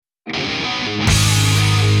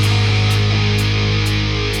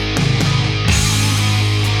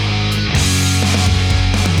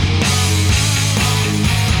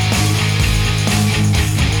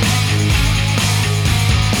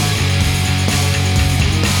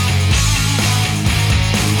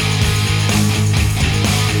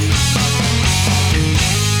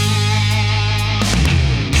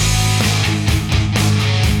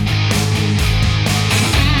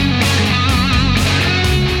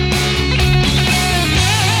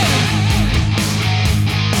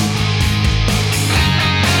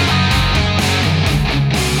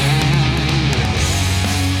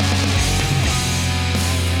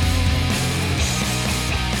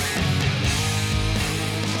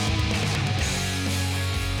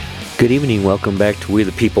Good evening. Welcome back to We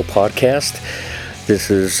the People podcast. This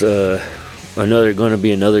is going to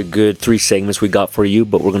be another good 3 segments we got for you,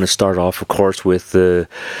 but we're going to start off, of course, with the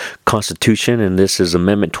Constitution, and this is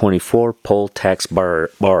Amendment 24, Poll Tax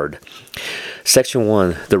Barred. Section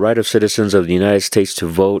 1, the right of citizens of the United States to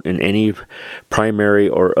vote in any primary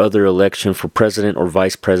or other election for president or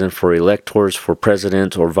vice president, for electors for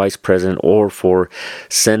president or vice president, or for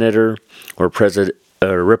senator or president.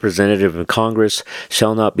 A representative in Congress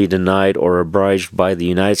shall not be denied or abridged by the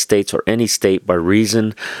United States or any state by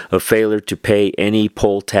reason of failure to pay any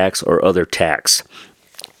poll tax or other tax.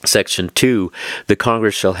 Section 2, the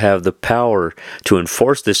Congress shall have the power to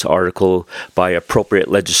enforce this article by appropriate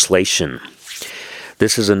legislation.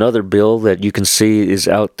 This is another bill that you can see is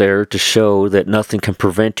out there to show that nothing can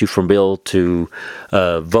prevent you from being able to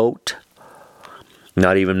vote.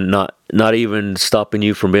 Not even stopping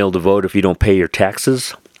you from being able to vote if you don't pay your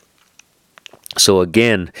taxes. So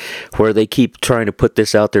again, where they keep trying to put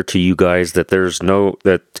this out there to you guys that there is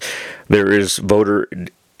voter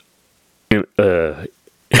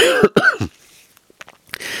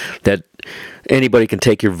that anybody can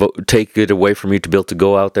take your vote, take it away from you to be able to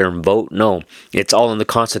go out there and vote. No, it's all in the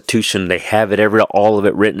Constitution. They have it all of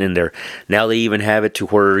it written in there. Now they even have it to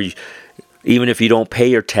where even if you don't pay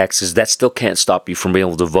your taxes, that still can't stop you from being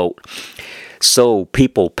able to vote. So,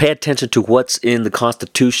 people, pay attention to what's in the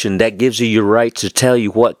Constitution. That gives you your right to tell you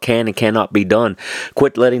what can and cannot be done.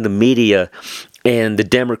 Quit letting the media and the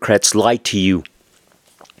Democrats lie to you.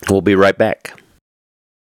 We'll be right back.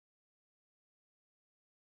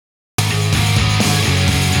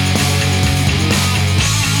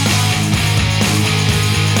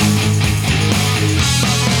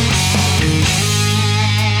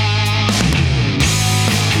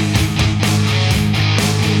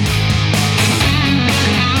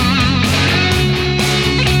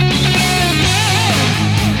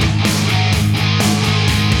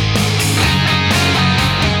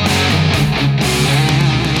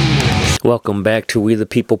 Welcome back to We the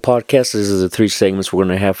People podcast. This is the 3 segments we're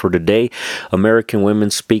going to have for today. American women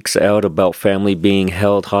speaks out about family being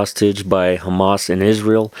held hostage by Hamas in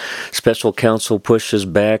Israel. Special counsel pushes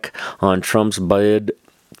back on Trump's bid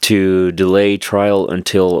to delay trial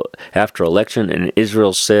until after election, and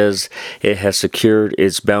Israel says it has secured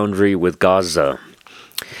its boundary with Gaza.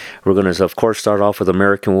 We're going to, of course, start off with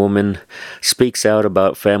American woman speaks out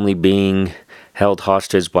about family being held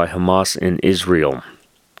hostage by Hamas in Israel.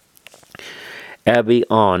 Abby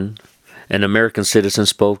On, an American citizen,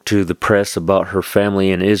 spoke to the press about her family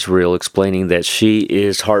in Israel, explaining that she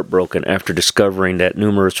is heartbroken after discovering that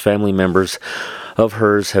numerous family members of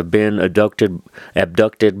hers have been abducted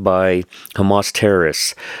by Hamas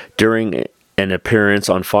terrorists. During an appearance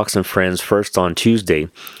on Fox and Friends First on Tuesday,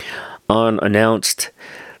 On announced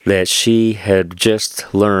that she had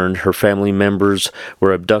just learned her family members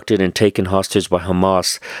were abducted and taken hostage by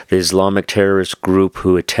Hamas, the Islamic terrorist group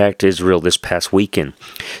who attacked Israel this past weekend.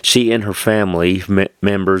 She and her family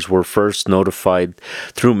members were first notified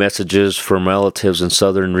through messages from relatives in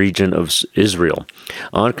southern region of Israel.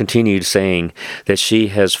 On continued saying that she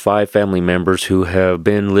has 5 family members who have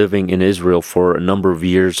been living in Israel for a number of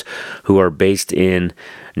years who are based in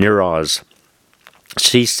Niraz.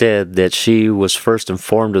 She said that she was first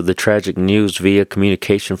informed of the tragic news via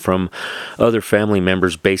communication from other family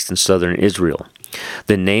members based in southern Israel.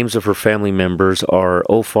 The names of her family members are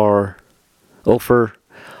Ofer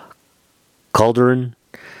Calderon,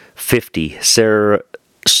 50, Sarah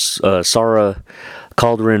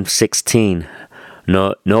Calderon, 16,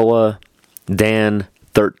 Noah Dan,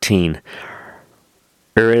 13,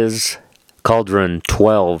 Erez Calderon,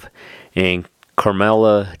 12, and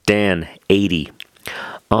Carmela Dan, 80.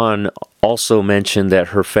 On also mentioned that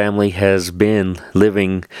her family has been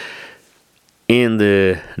living in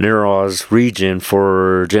the Niraz region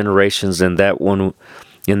for generations, and that one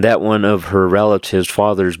of her relatives'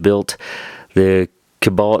 fathers built the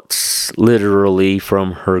kibbutz literally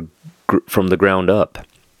from the ground up.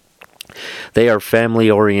 They are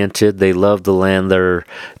family-oriented. They love the land. They're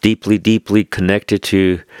deeply, deeply connected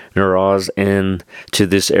to Niraz and to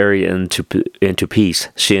this area and to peace,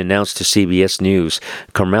 she announced to CBS News.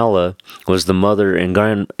 Carmela was the mother and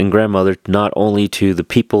grandmother not only to the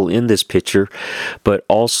people in this picture, but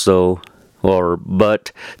to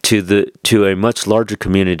a much larger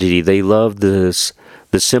community. They love the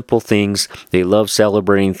simple things. They loved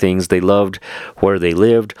celebrating things. They loved where they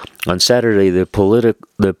lived. On Saturday, the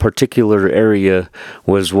particular area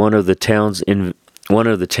was one of the towns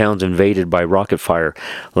invaded by rocket fire,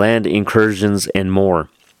 land incursions, and more.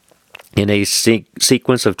 In a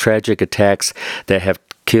sequence of tragic attacks that have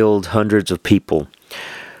killed hundreds of people.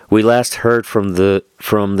 We last heard from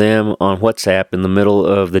them on WhatsApp in the middle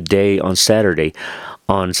of the day on Saturday,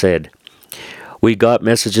 On said. We got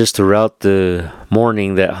messages throughout the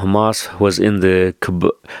morning that Hamas was in the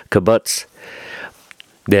kibbutz,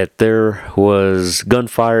 that there was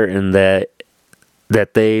gunfire, and that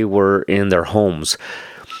they were in their homes,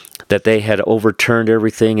 that they had overturned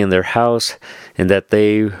everything in their house, and that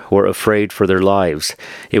they were afraid for their lives.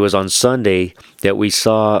 It was on Sunday that we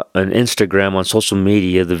saw on Instagram on social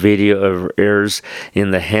media the video of heirs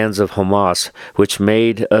in the hands of Hamas, which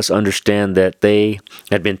made us understand that they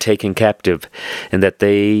had been taken captive and that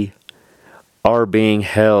they are being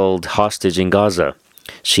held hostage in Gaza,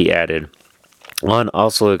 she added. On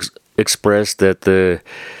also expressed that the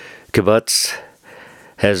kibbutz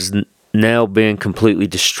has now been completely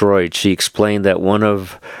destroyed. She explained that one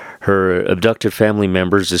of her abducted family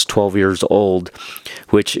members is 12 years old,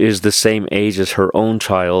 which is the same age as her own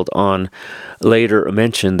child. On later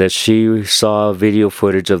mentioned that she saw video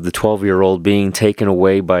footage of the 12-year-old being taken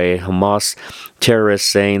away by a Hamas terrorist,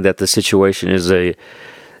 saying that the situation is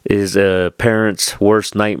a parent's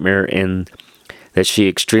worst nightmare and that she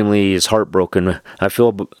extremely is heartbroken. I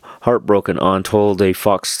feel heartbroken, On told a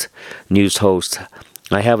Fox News host.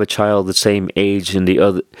 I have a child the same age in the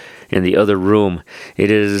other room.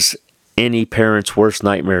 It is any parent's worst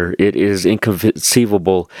nightmare. It is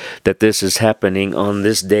inconceivable that this is happening on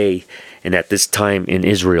this day and at this time in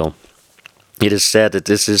Israel. It is sad that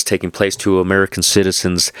this is taking place to American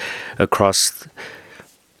citizens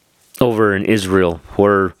over in Israel,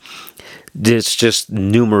 where it's just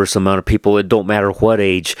numerous amount of people. It don't matter what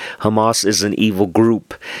age. Hamas is an evil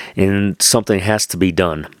group, and something has to be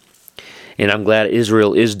done. And I'm glad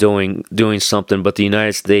Israel is doing something, but the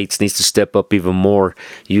United States needs to step up even more.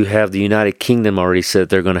 You have the United Kingdom already said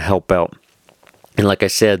they're going to help out. And like I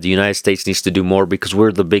said, the United States needs to do more because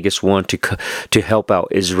we're the biggest one to help out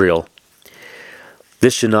Israel.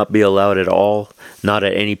 This should not be allowed at all, not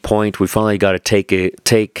at any point. We finally got to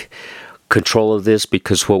take control of this,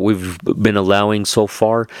 because what we've been allowing so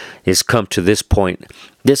far is come to this point.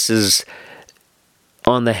 This is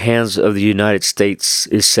on the hands of the United States,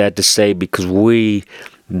 is sad to say, because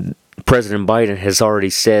President Biden has already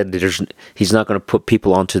said that he's not going to put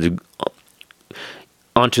people onto the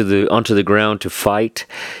ground to fight.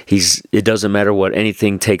 It doesn't matter what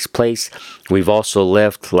anything takes place. We've also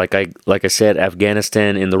left, like I said,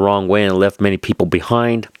 Afghanistan in the wrong way and left many people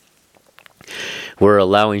behind. We're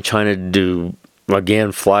allowing China to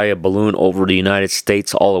again fly a balloon over the United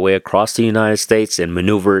States, all the way across the United States, and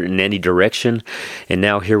maneuver in any direction. And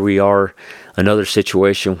now here we are, another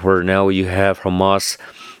situation where now you have Hamas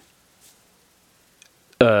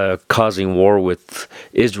causing war with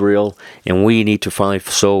Israel, and we need to finally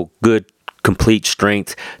show good, complete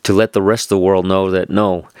strength to let the rest of the world know that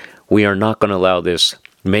no, we are not going to allow this.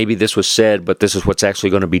 Maybe this was said, but this is what's actually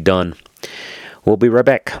going to be done. We'll be right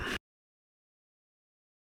back.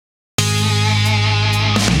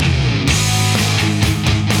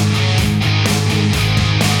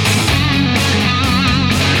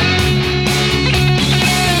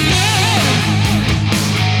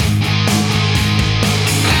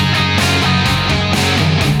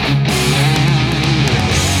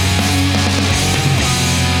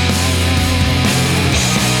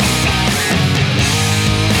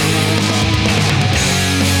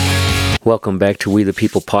 Welcome back to We the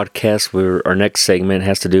People podcast, where our next segment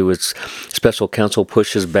has to do with special counsel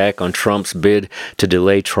pushes back on Trump's bid to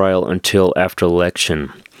delay trial until after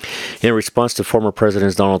election. In response to former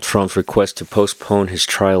President Donald Trump's request to postpone his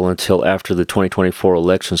trial until after the 2024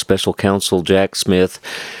 election, special counsel Jack Smith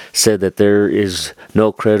said that there is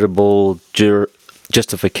no credible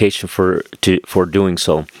justification for doing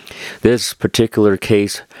so. This particular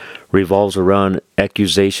case revolves around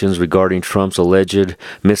accusations regarding Trump's alleged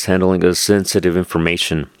mishandling of sensitive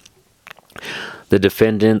information. The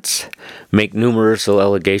defendants make numerous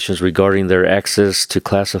allegations regarding their access to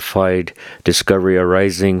classified discovery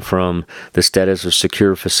arising from the status of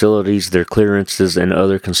secure facilities, their clearances, and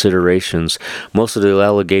other considerations. Most of the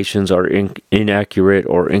allegations are inaccurate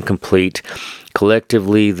or incomplete.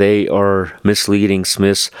 Collectively, they are misleading,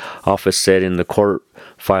 Smith's office said in the court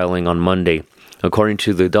filing on Monday. According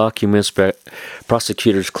to the documents,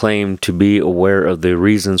 prosecutors claim to be aware of the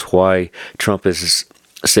reasons why Trump is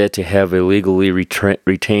said to have illegally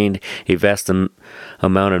retained a vast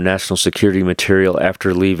amount of national security material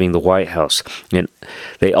after leaving the White House. And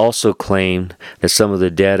they also claimed that some of the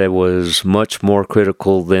data was much more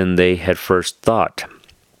critical than they had first thought.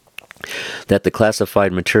 That the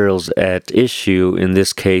classified materials at issue in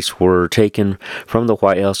this case were taken from the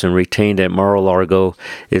White House and retained at Mar-a-Lago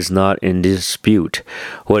is not in dispute.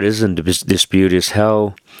 What is in dispute is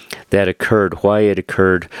how that occurred, why it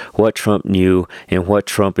occurred, what Trump knew, and what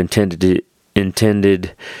Trump intended in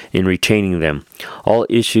retaining them. All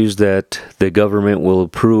issues that the government will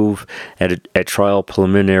approve at trial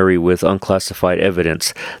preliminary with unclassified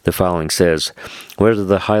evidence, the filing says. Whether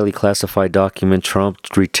the highly classified document Trump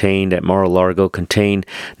retained at Mar-a-Lago contained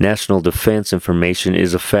national defense information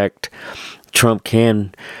is a fact Trump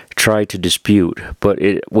can try to dispute, but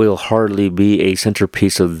it will hardly be a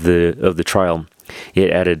centerpiece of the trial.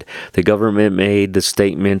 It added, the government made the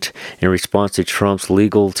statement in response to Trump's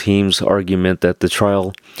legal team's argument that the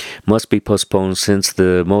trial must be postponed since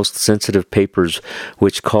the most sensitive papers,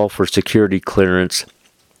 which call for security clearance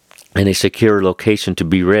and a secure location to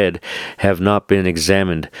be read, have not been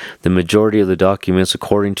examined. The majority of the documents,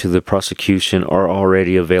 according to the prosecution, are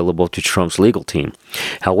already available to Trump's legal team.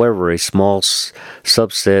 However, a small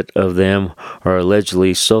subset of them are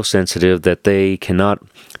allegedly so sensitive that they cannot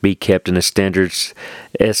be kept in a standard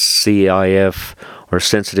SCIF or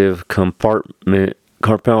sensitive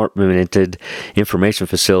compartmented information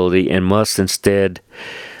facility and must instead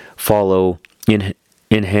follow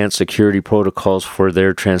enhanced security protocols for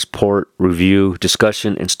their transport, review,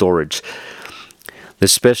 discussion, and storage. The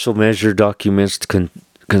special measure documents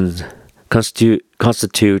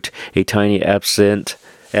constitute a tiny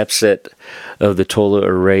subset of the total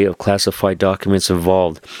array of classified documents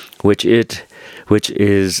involved, which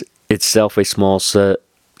is itself a small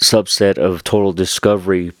subset of total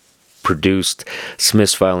discovery produced,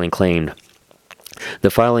 Smith's filing claimed.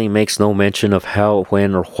 The filing makes no mention of how,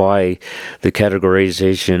 when, or why the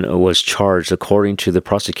categorization was charged. According to the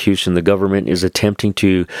prosecution, the government is attempting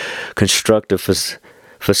to construct a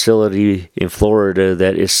facility in Florida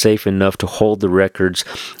that is safe enough to hold the records,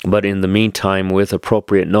 but in the meantime, with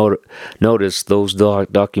appropriate notice, those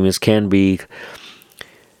documents can be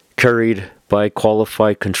carried by a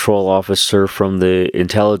qualified control officer from the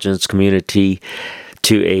intelligence community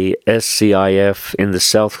to a SCIF in the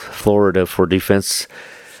South Florida for defense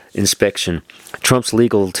inspection. Trump's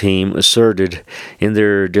legal team asserted in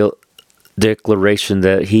their declaration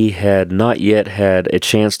that he had not yet had a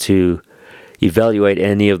chance to evaluate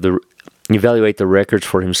the records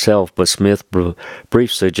for himself, but Smith's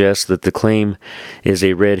brief suggests that the claim is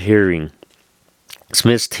a red herring.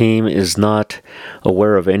 Smith's team is not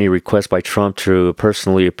aware of any request by Trump to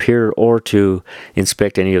personally appear or to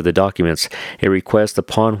inspect any of the documents, a request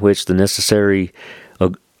upon which the necessary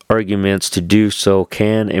arguments to do so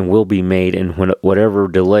can and will be made, and whatever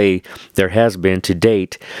delay there has been to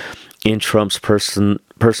date in Trump's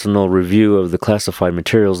personal review of the classified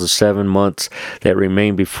materials, the 7 months that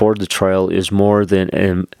remain before the trial is more than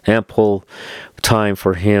ample time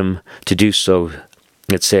for him to do so.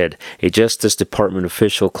 It said, a Justice Department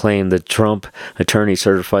official claimed that Trump attorney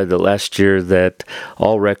certified that last year that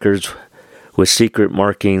all records with secret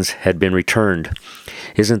markings had been returned.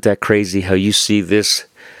 Isn't that crazy how you see this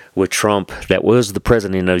with Trump, that was the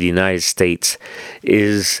president of the United States,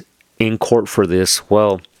 is in court for this?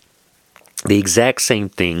 Well, the exact same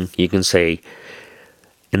thing you can say,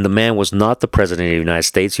 and the man was not the president of the United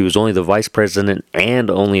States, he was only the vice president and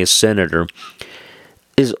only a senator,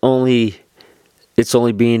 it's only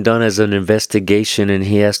being done as an investigation, and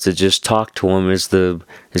he has to just talk to him as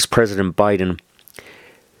President Biden.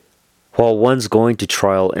 While one's going to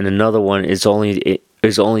trial and another one is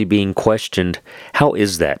only being questioned. How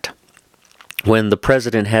is that? When the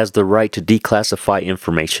president has the right to declassify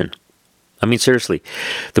information. I mean, seriously,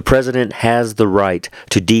 the president has the right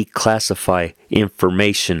to declassify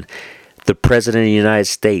information. The president of the United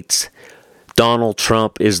States, Donald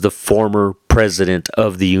Trump, is the former president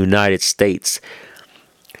of the United States.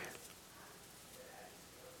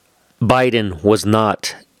 Biden was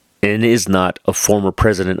not and is not a former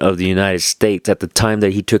president of the United States. At the time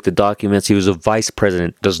that he took the documents, he was a vice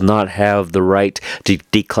president, does not have the right to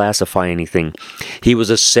declassify anything. He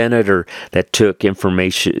was a senator that took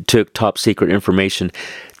top secret information,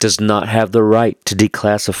 does not have the right to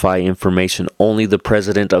declassify information. Only the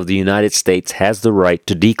president of the United States has the right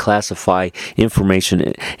to declassify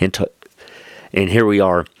information. And here we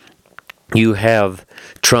are. You have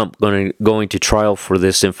Trump going to trial for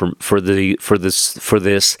this,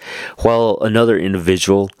 while another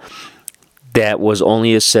individual that was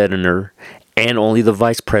only a senator and only the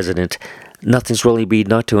vice president, nothing's really being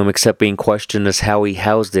done to him except being questioned as how he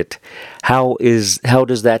housed it. How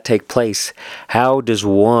does that take place? How does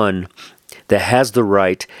one that has the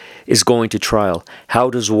right is going to trial? How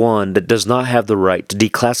does one that does not have the right to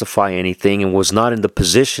declassify anything and was not in the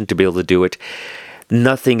position to be able to do it,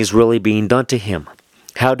 nothing is really being done to him?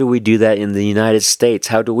 How do we do that in the United States?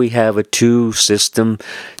 How do we have a two-system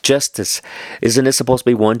justice? Isn't it supposed to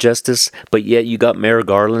be one justice? But yet you got Mayor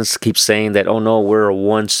Garland keep saying that, oh no, we're a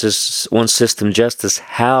one-system justice.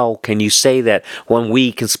 How can you say that when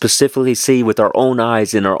we can specifically see with our own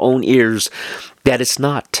eyes and our own ears that it's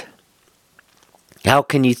not? How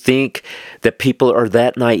can you think that people are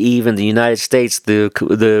that naive in the United States,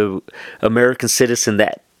 the American citizen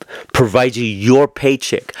that provide you your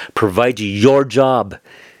paycheck, provide you your job,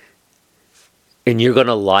 and you're going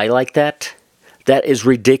to lie like that? That is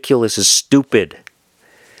ridiculous. It's stupid.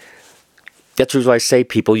 That's the reason why I say,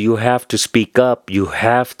 people, you have to speak up. You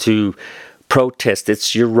have to protest.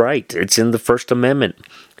 It's your right. It's in the First Amendment.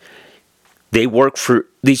 They work for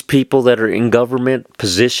these people that are in government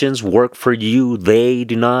positions, work for you. They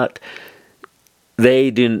do not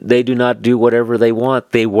do whatever they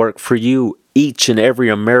want. They work for you. Each and every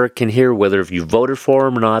American here, whether if you voted for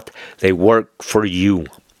them or not, they work for you.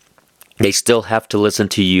 They still have to listen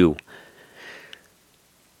to you.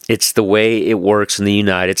 It's the way it works in the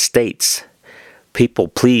United States. People,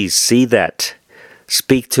 please see that.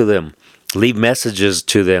 Speak to them. Leave messages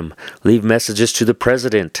to them. Leave messages to the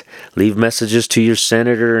president. Leave messages to your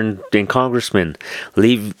senator and congressman.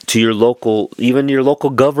 Leave to your local, even your local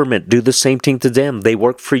government. Do the same thing to them. They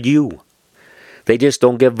work for you. They just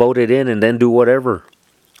don't get voted in and then do whatever.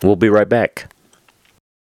 We'll be right back.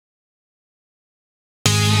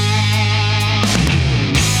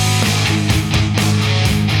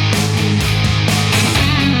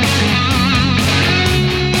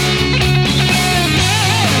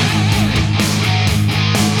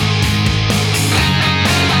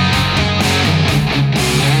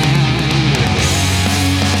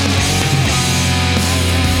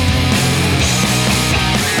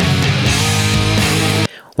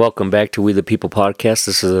 Welcome back to We the People podcast.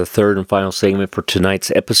 This is the third and final segment for tonight's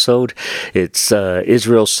episode. It's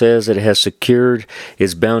Israel says it has secured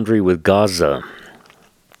its boundary with Gaza.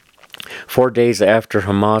 4 days after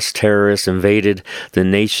Hamas terrorists invaded the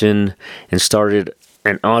nation and started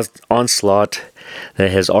an onslaught that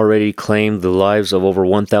has already claimed the lives of over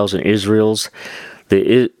 1,000 Israelis,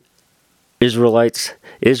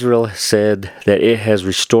 Israel said that it has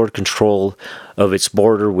restored control of its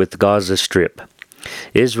border with Gaza Strip.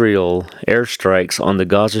 Israel airstrikes on the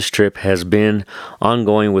Gaza Strip has been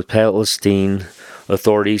ongoing, with Palestine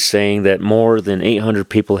authorities saying that more than 800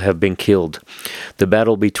 people have been killed. The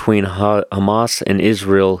battle between Hamas and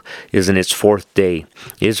Israel is in its fourth day.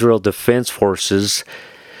 Israel Defense Forces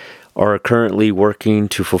are currently working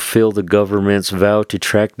to fulfill the government's vow to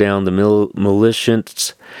track down the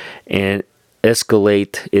militias and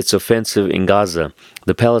escalate its offensive in Gaza.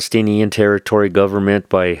 The Palestinian Territory government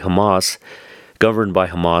governed by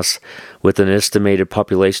Hamas, with an estimated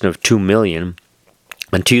population of 2 million,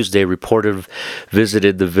 on Tuesday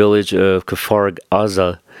visited the village of Kfar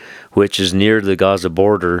Aza, which is near the Gaza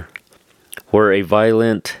border, where a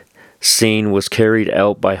violent scene was carried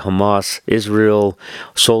out by Hamas. Israel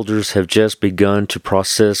soldiers have just begun to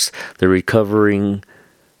process recovering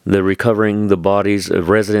the bodies of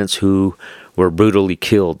residents who were brutally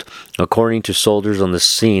killed. According to soldiers on the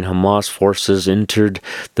scene, Hamas forces entered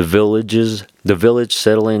the village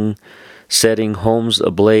setting homes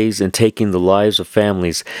ablaze and taking the lives of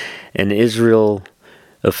families. An Israel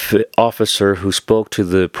officer who spoke to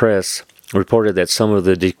the press reported that some of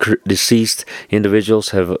the deceased individuals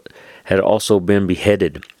had also been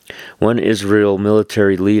beheaded. One Israel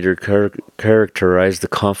military leader characterized the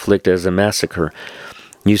conflict as a massacre.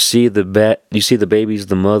 You see the babies,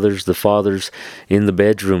 the mothers, the fathers in the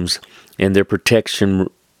bedrooms and their protection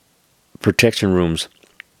rooms,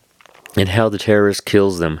 and how the terrorist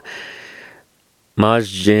kills them.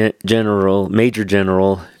 Major General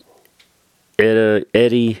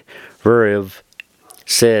Eddie Verev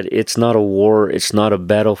said, "It's not a war, it's not a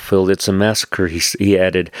battlefield, it's a massacre," he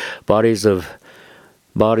added. Bodies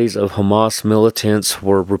of Hamas militants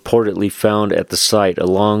were reportedly found at the site,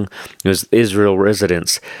 along with Israel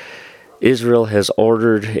residents. Israel has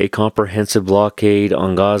ordered a comprehensive blockade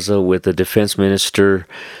on Gaza, with the defense minister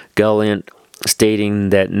Gallant stating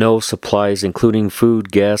that no supplies, including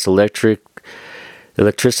food, gas, electricity,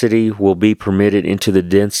 will be permitted into the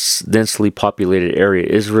densely populated area.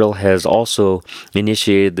 Israel has also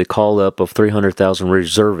initiated the call-up of 300,000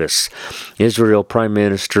 reservists. Israel Prime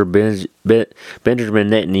Minister Benjamin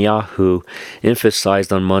Netanyahu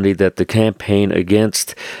emphasized on Monday that the campaign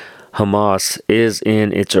against Hamas is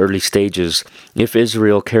in its early stages. If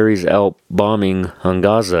Israel carries out bombing on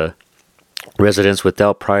Gaza, residents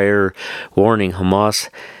without prior warning. Hamas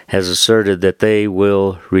has asserted that they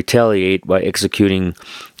will retaliate by executing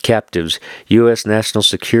captives. U.S. National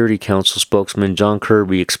Security Council spokesman John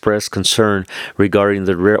Kirby expressed concern regarding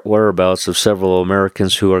the whereabouts of several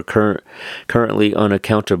Americans who are currently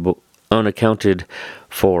unaccounted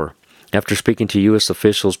for. After speaking to U.S.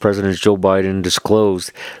 officials, President Joe Biden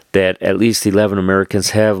disclosed that at least 11 Americans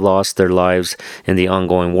have lost their lives in the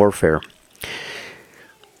ongoing warfare.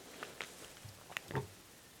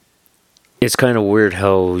 It's kind of weird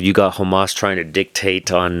how you got Hamas trying to dictate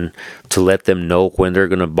to let them know when they're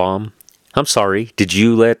going to bomb. I'm sorry, did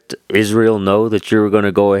you let Israel know that you were going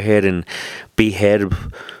to go ahead and behead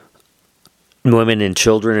women and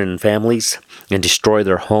children and families and destroy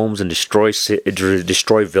their homes and destroy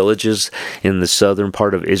villages in the southern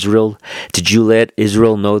part of Israel? Did you let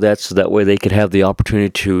Israel know that so that way they could have the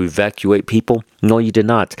opportunity to evacuate people? No, you did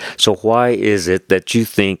not. So why is it that you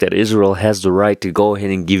think that Israel has the right to go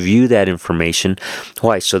ahead and give you that information?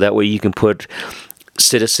 Why? So that way you can put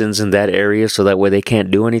citizens in that area so that way they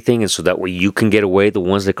can't do anything, and so that way you can get away, the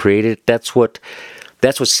ones that created it? That's what's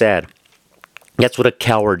sad. That's what a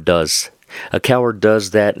coward does. A coward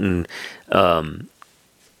does that and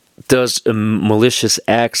does malicious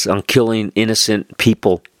acts on killing innocent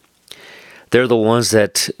people. They're the ones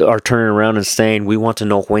that are turning around and saying, we want to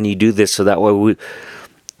know when you do this so that way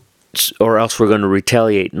or else we're going to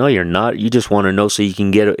retaliate. No, you're not. You just want to know so you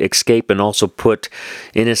can escape and also put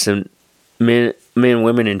innocent men,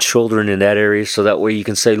 women, and children in that area so that way you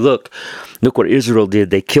can say, look what Israel did.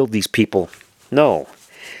 They killed these people. No.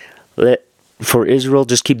 For Israel,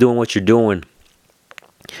 just keep doing what you're doing.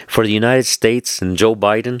 For the United States and Joe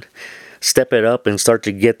Biden, step it up and start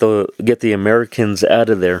to get the Americans out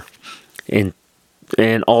of there, and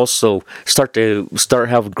also start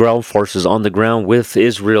have ground forces on the ground with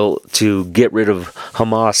Israel to get rid of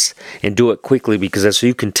Hamas and do it quickly, because as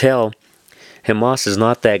you can tell, Hamas is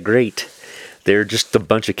not that great. They're just a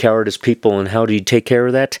bunch of cowardice people, and how do you take care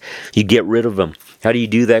of that? You get rid of them. How do you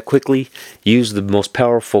do that quickly? Use the most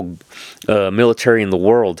powerful military in the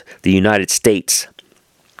world, the United States,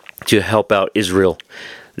 to help out Israel.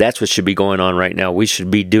 That's what should be going on right now. We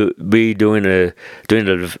should be doing an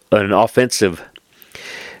offensive,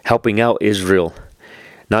 helping out Israel,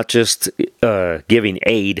 not just giving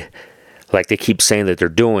aid like they keep saying that they're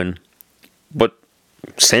doing, but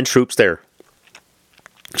send troops there.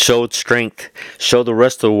 Show strength. Show the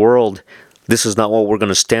rest of the world this is not what we're going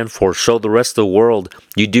to stand for. Show the rest of the world.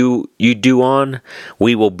 You do on,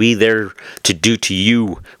 we will be there to do to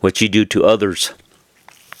you what you do to others.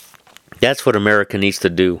 That's what America needs to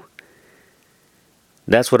do.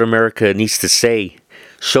 That's what America needs to say.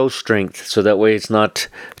 Show strength so that way it's not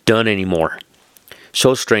done anymore.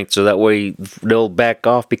 Show strength so that way they'll back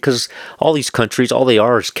off, because all these countries, all they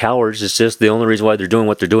are is cowards. It's just the only reason why they're doing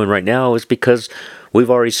what they're doing right now is because we've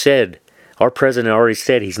already said, our president already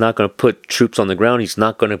said he's not going to put troops on the ground. He's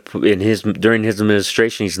not going to, during his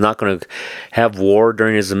administration, he's not going to have war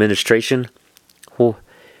during his administration. Well,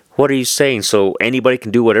 what are you saying? So anybody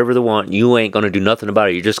can do whatever they want. You ain't going to do nothing about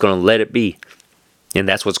it. You're just going to let it be. And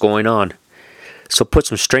that's what's going on. So put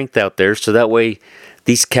some strength out there so that way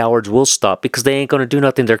these cowards will stop, because they ain't going to do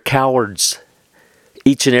nothing. They're cowards.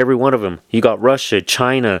 Each and every one of them. You got Russia,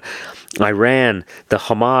 China, Iran, the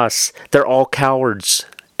Hamas. They're all cowards.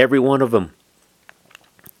 Every one of them.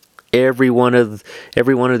 Every one of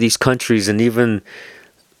these countries, and even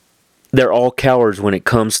they're all cowards when it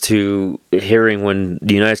comes to hearing when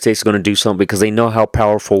the United States is going to do something, because they know how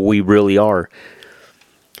powerful we really are.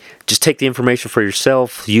 Just take the information for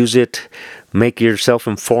yourself. Use it. Make yourself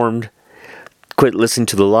informed. Quit listening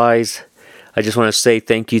to the lies. I just want to say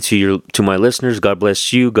thank you to my listeners. God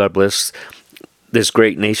bless you. God bless this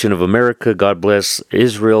great nation of America. God bless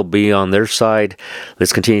Israel. Be on their side.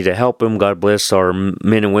 Let's continue to help them. God bless our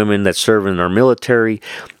men and women that serve in our military.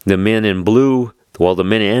 The men in blue. Well, the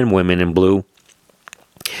men and women in blue.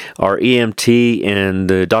 Our EMT and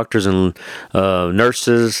the doctors and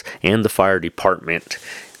nurses and the fire department.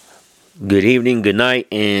 Good evening, good night,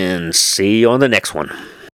 and see you on the next one.